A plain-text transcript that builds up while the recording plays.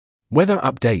Weather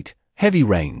update: heavy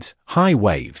rains, high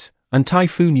waves, and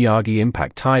Typhoon Yagi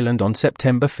impact Thailand on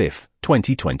September 5,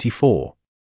 2024.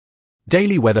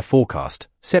 Daily weather forecast,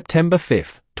 September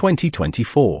 5,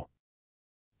 2024.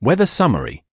 Weather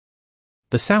summary.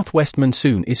 The southwest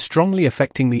monsoon is strongly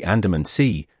affecting the Andaman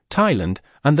Sea, Thailand,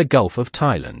 and the Gulf of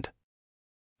Thailand.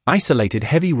 Isolated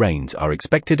heavy rains are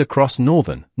expected across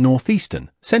northern,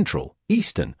 northeastern, central,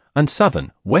 eastern, and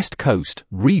southern, west coast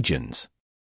regions.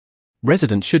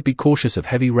 Residents should be cautious of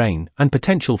heavy rain and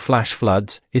potential flash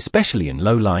floods, especially in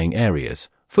low-lying areas,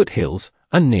 foothills,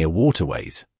 and near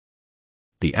waterways.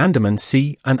 The Andaman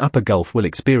Sea and Upper Gulf will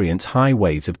experience high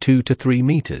waves of 2 to 3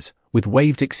 meters, with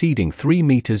waves exceeding 3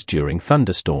 meters during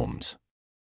thunderstorms.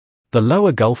 The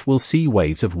lower Gulf will see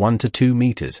waves of 1 to 2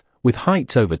 meters, with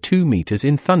heights over 2 meters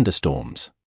in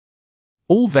thunderstorms.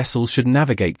 All vessels should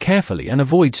navigate carefully and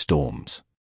avoid storms.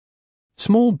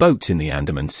 Small boats in the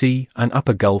Andaman Sea and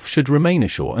Upper Gulf should remain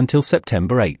ashore until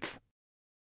September 8.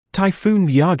 Typhoon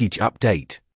YAGI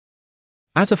update.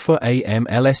 As of for AM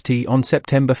LST on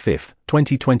September 5,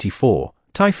 2024,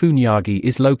 Typhoon YAGI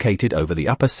is located over the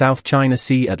upper South China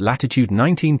Sea at latitude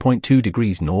 19.2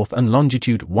 degrees north and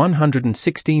longitude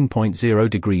 116.0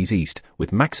 degrees east,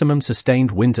 with maximum sustained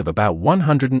winds of about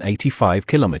 185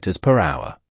 km per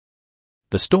hour.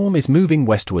 The storm is moving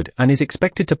westward and is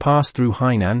expected to pass through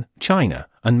Hainan, China,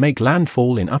 and make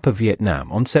landfall in upper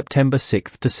Vietnam on September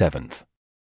 6 to 7.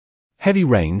 Heavy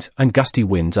rains and gusty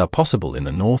winds are possible in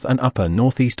the north and upper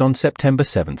northeast on September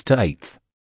 7 to 8.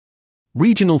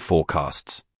 Regional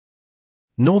forecasts.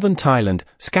 Northern Thailand,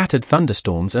 scattered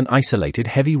thunderstorms and isolated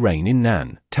heavy rain in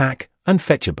Nan, Tak, and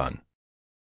Phetchabun.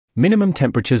 Minimum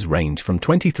temperatures range from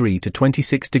 23 to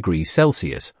 26 degrees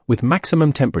Celsius, with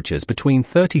maximum temperatures between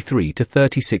 33 to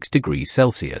 36 degrees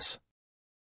Celsius.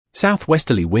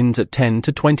 Southwesterly winds at 10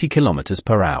 to 20 km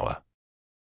per hour.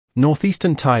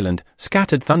 Northeastern Thailand,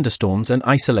 scattered thunderstorms and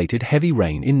isolated heavy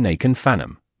rain in Nakhon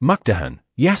Phanom, Mukdahan,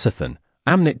 Yasethan,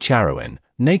 Amnit Charoen,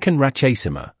 Nakhon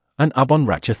Ratchasima, and Ubon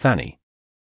Ratchathani.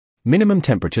 Minimum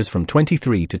temperatures from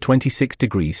 23 to 26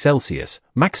 degrees Celsius,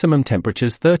 maximum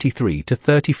temperatures 33 to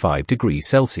 35 degrees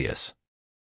Celsius.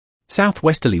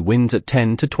 Southwesterly winds at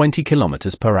 10 to 20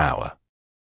 km per hour.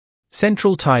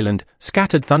 Central Thailand,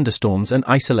 scattered thunderstorms and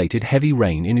isolated heavy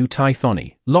rain in Uthai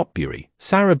Thani, Lopburi,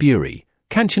 Saraburi,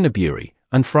 Kanchanaburi,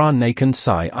 and Phra Nakhon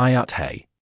Sai Ayutthaya.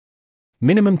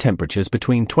 Minimum temperatures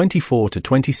between 24 to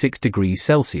 26 degrees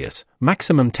Celsius,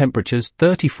 maximum temperatures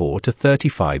 34 to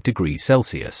 35 degrees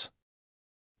Celsius.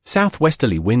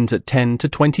 Southwesterly winds at 10 to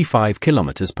 25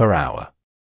 km per hour.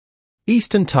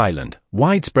 Eastern Thailand,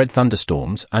 widespread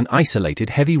thunderstorms and isolated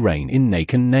heavy rain in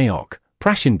Nakhon Nayok,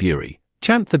 Prachinburi,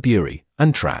 Chanthaburi,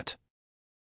 and Trat.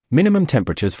 Minimum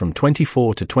temperatures from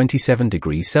 24 to 27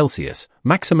 degrees Celsius,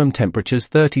 maximum temperatures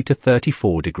 30 to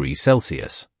 34 degrees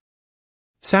Celsius.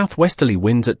 Southwesterly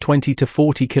winds at 20 to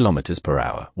 40 km per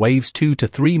hour, waves 2 to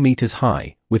 3 meters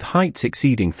high, with heights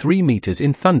exceeding 3 meters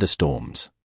in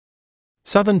thunderstorms.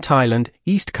 Southern Thailand,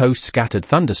 East Coast scattered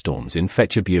thunderstorms in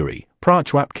Phetchaburi,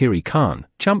 Prachwapkiri Khan,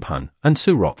 Chumphan, and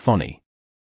Surok Thani.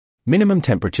 Minimum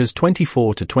temperatures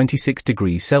 24 to 26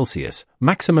 degrees Celsius,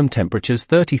 maximum temperatures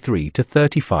 33 to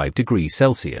 35 degrees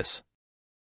Celsius.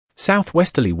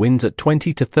 Southwesterly winds at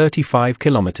 20 to 35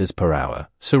 km per hour,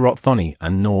 Surok Thani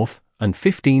and north, and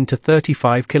 15 to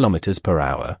 35 km per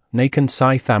hour, Nakhon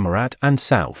Sai Thammarat and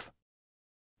south.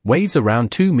 Waves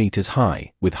around 2 meters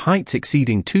high, with heights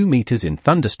exceeding 2 meters in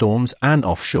thunderstorms and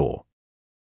offshore.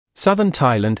 Southern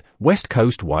Thailand, west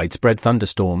coast widespread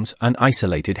thunderstorms and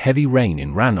isolated heavy rain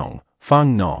in Ranong,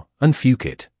 Phang Ngo, and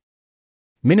Phuket.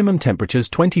 Minimum temperatures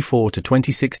 24 to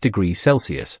 26 degrees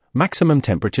Celsius, maximum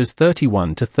temperatures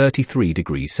 31 to 33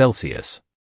 degrees Celsius.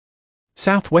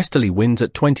 Southwesterly winds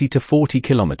at 20 to 40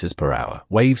 km per hour,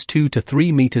 waves 2 to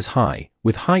 3 meters high,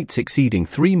 with heights exceeding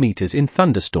 3 meters in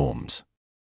thunderstorms.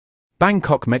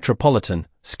 Bangkok Metropolitan,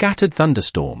 scattered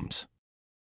thunderstorms.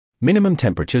 Minimum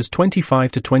temperatures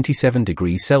 25 to 27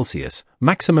 degrees Celsius,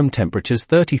 maximum temperatures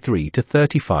 33 to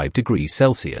 35 degrees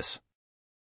Celsius.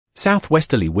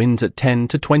 Southwesterly winds at 10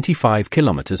 to 25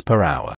 km per hour.